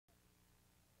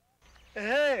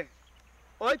Hey,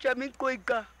 ocha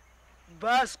mitkoika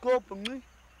baskop ni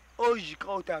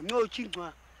ojikauta no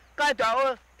chingwa. Kata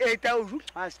o eta uju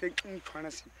aste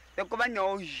nchwanasi. Tekobanya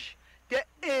oji. Te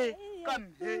come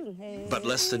here. But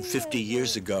less than 50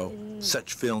 years ago,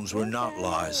 such films were not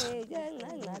lies.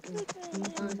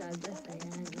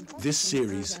 This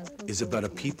series is about a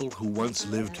people who once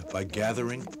lived by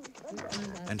gathering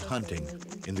and hunting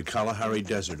in the Kalahari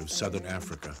Desert of southern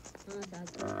Africa.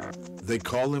 They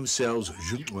call themselves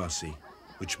Juntwasi,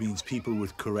 which means people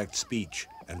with correct speech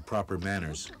and proper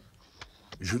manners.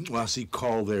 Juntwasi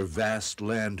call their vast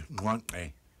land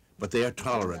Nwanke, but they are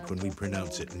tolerant when we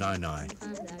pronounce it Nai.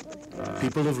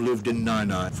 People have lived in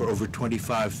Nai for over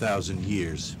 25,000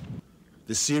 years.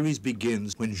 The series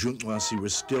begins when Juntwasi were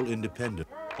still independent,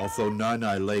 although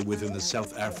Nai lay within the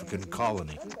South African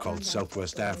colony called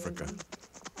Southwest Africa.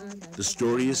 The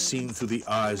story is seen through the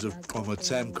eyes of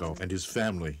Tsamko and his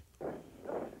family,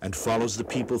 and follows the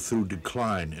people through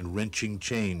decline and wrenching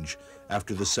change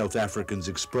after the South Africans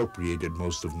expropriated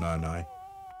most of Nai.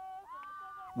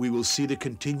 We will see the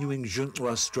continuing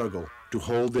Juntwa struggle to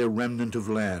hold their remnant of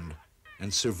land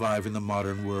and survive in the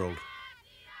modern world.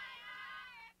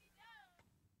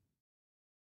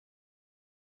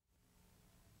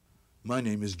 My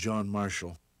name is John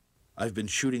Marshall. I've been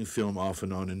shooting film off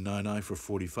and on in Nai for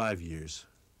 45 years.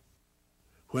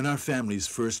 When our families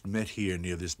first met here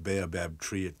near this baobab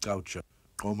tree at Gaucha,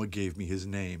 Oma gave me his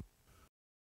name.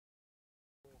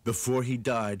 Before he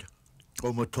died,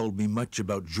 Oma told me much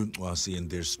about Juntwasi and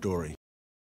their story.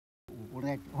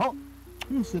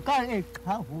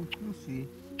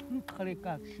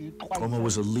 Oma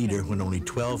was a leader when only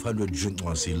 1,200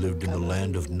 Juntwasi lived in the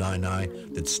land of Nai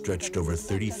that stretched over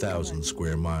 30,000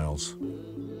 square miles.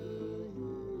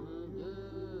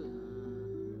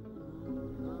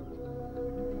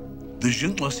 The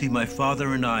Juntwasi my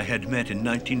father and I had met in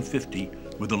 1950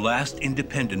 were the last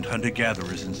independent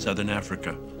hunter-gatherers in southern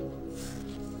Africa.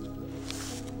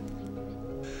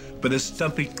 But as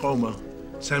Stumpy Oma,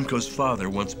 Samko's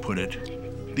father, once put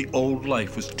it, the old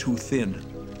life was too thin.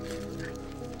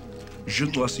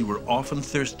 Juntwasi were often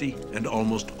thirsty and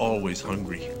almost always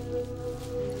hungry.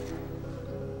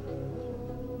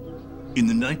 In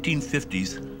the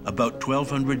 1950s, about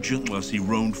 1,200 Juntwasi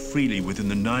roamed freely within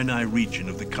the Nai region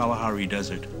of the Kalahari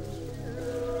Desert.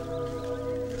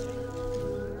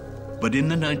 But in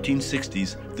the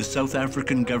 1960s, the South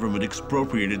African government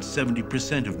expropriated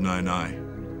 70% of Nai.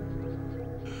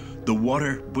 The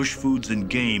water, bush foods, and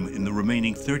game in the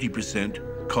remaining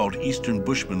 30%, called Eastern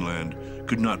Bushmen land,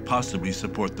 could not possibly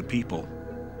support the people.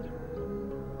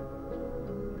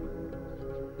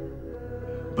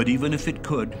 But even if it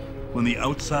could, when the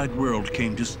outside world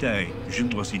came to stay,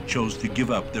 Juntwasi chose to give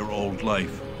up their old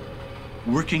life.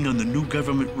 Working on the new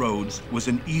government roads was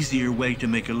an easier way to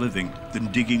make a living than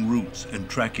digging roots and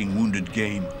tracking wounded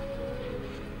game.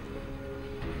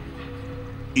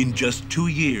 In just 2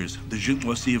 years, the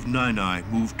Juntwasi of Nai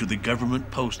moved to the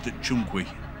government post at Chungwe.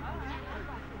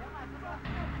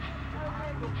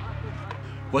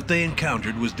 What they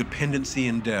encountered was dependency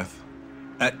and death.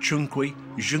 At Chungwe,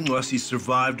 Juntwasi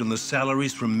survived on the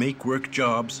salaries from make-work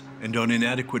jobs and on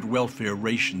inadequate welfare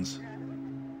rations.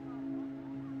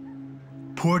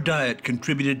 Poor diet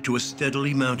contributed to a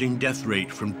steadily mounting death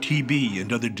rate from TB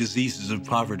and other diseases of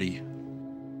poverty.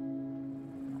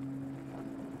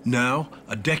 Now,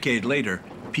 a decade later,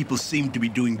 people seem to be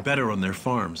doing better on their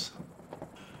farms.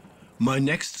 My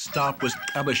next stop was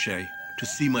Kabashe to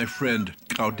see my friend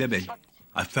Kaudebe.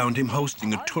 I found him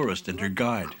hosting a tourist and her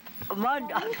guide.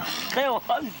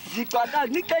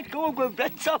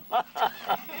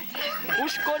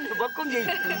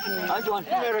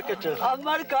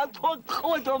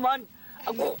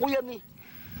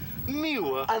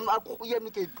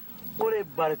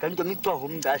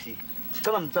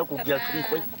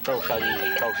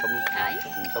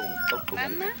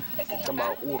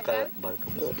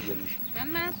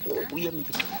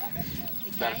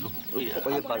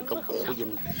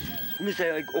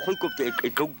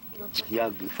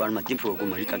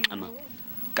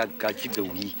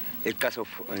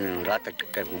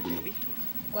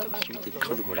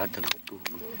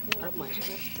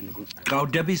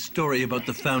 Kaudebi's story about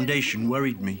the foundation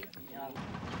worried me.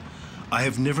 I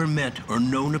have never met or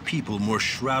known a people more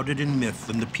shrouded in myth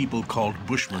than the people called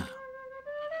Bushmen.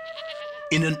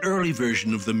 In an early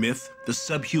version of the myth, the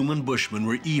subhuman Bushmen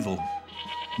were evil.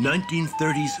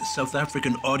 1930s South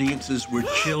African audiences were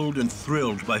chilled and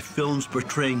thrilled by films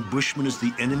portraying Bushmen as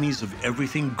the enemies of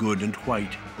everything good and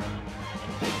white.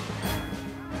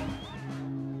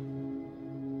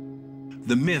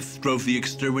 The myth drove the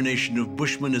extermination of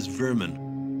Bushmen as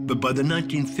vermin, but by the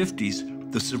 1950s,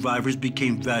 The survivors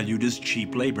became valued as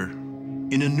cheap labor.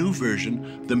 In a new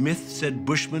version, the myth said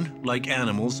Bushmen, like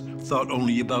animals, thought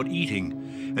only about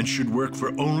eating and should work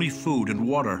for only food and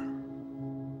water.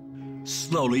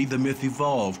 Slowly, the myth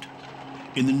evolved.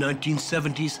 In the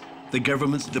 1970s, the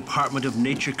government's Department of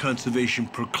Nature Conservation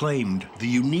proclaimed the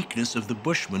uniqueness of the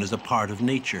Bushmen as a part of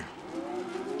nature.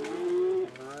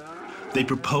 They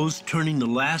proposed turning the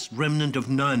last remnant of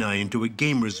Nana into a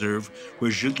game reserve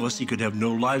where Juntlassi could have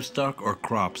no livestock or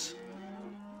crops.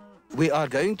 We are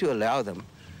going to allow them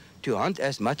to hunt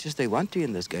as much as they want to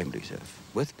in this game reserve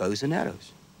with bows and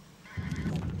arrows.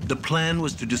 The plan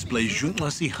was to display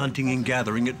Juntlassi hunting and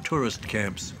gathering at tourist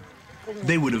camps.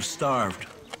 They would have starved.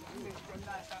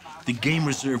 The game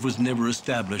reserve was never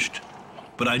established,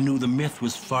 but I knew the myth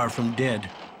was far from dead.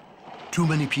 Too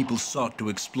many people sought to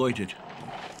exploit it.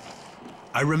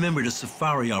 I remembered a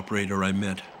safari operator I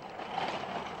met.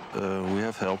 We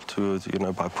have helped to,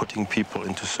 by putting people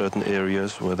into certain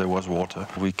areas where there was water.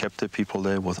 We kept the people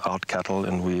there without cattle,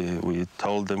 and we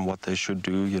told them what they should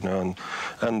do,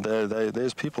 and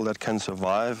there's people that can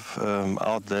survive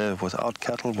out there without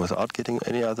cattle, without getting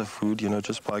any other food,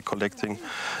 just by collecting,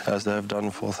 as they have done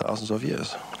for thousands of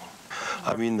years.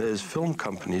 I mean, there's film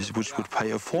companies which would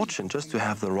pay a fortune just to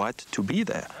have the right to be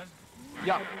there.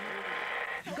 Yeah.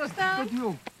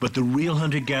 But the real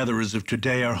hunter-gatherers of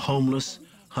today are homeless,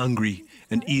 hungry,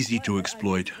 and easy to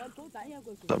exploit.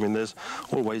 I mean, there's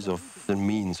all ways of the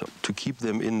means to keep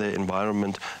them in their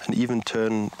environment and even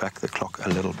turn back the clock a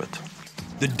little bit.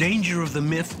 The danger of the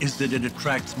myth is that it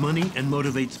attracts money and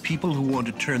motivates people who want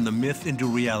to turn the myth into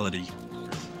reality.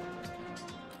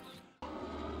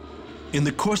 In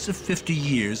the course of 50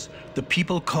 years, the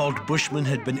people called Bushmen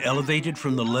had been elevated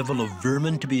from the level of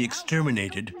vermin to be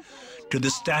exterminated to the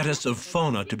status of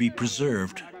fauna to be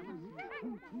preserved.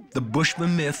 The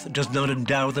Bushman myth does not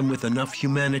endow them with enough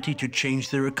humanity to change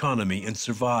their economy and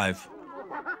survive.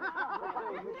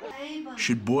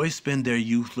 Should boys spend their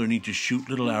youth learning to shoot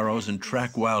little arrows and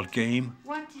track wild game,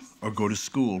 or go to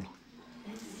school?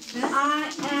 I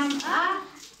am a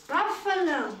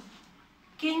buffalo.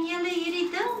 Ken julle hierdie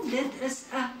ding? Dit is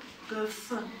 'n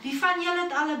buffel. Wie van julle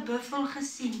het al 'n buffel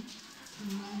gesien?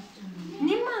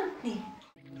 Niemand nie.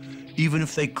 Even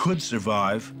if they could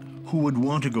survive, who would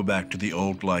want to go back to the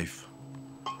old life?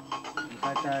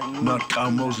 Not Cow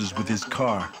Moses with his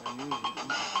car.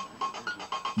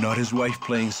 Not his wife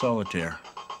playing solitaire.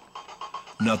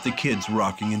 Not the kids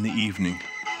rocking in the evening.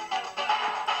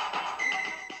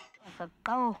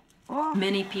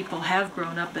 Many people have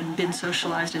grown up and been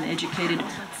socialized and educated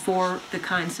for the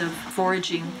kinds of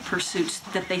foraging pursuits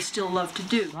that they still love to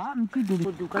do.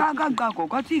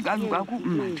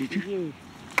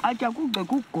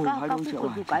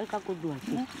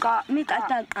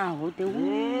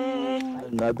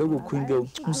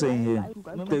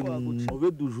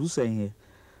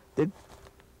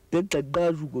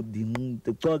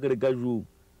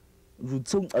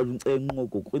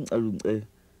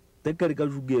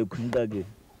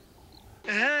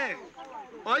 Hey,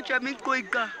 ocha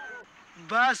mikoika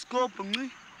baskop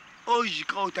ngi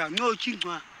ojikauta no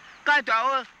chingwa kata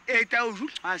o eta uju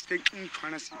aste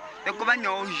nchwanasi ekobanya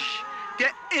oji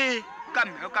te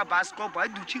ka baskop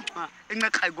adu chingwa enga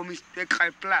kai gomis te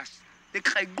kai plus te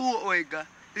kai go oega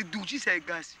te duchi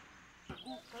segas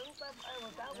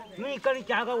ni kali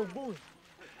chaga ubu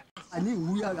ani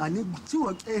uya ani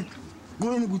gutsuwa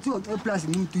ngoni gutsuwa plus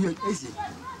muntu ye ese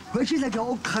Hoje aqui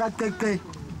o caráter que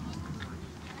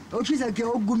hoje aqui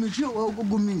o gumichi o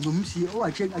gumi gumsi o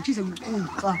ache se um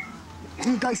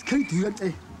ca escrito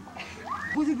até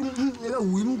você que o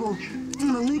wimgo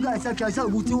não liga essa que essa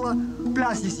gutsuwa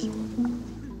plus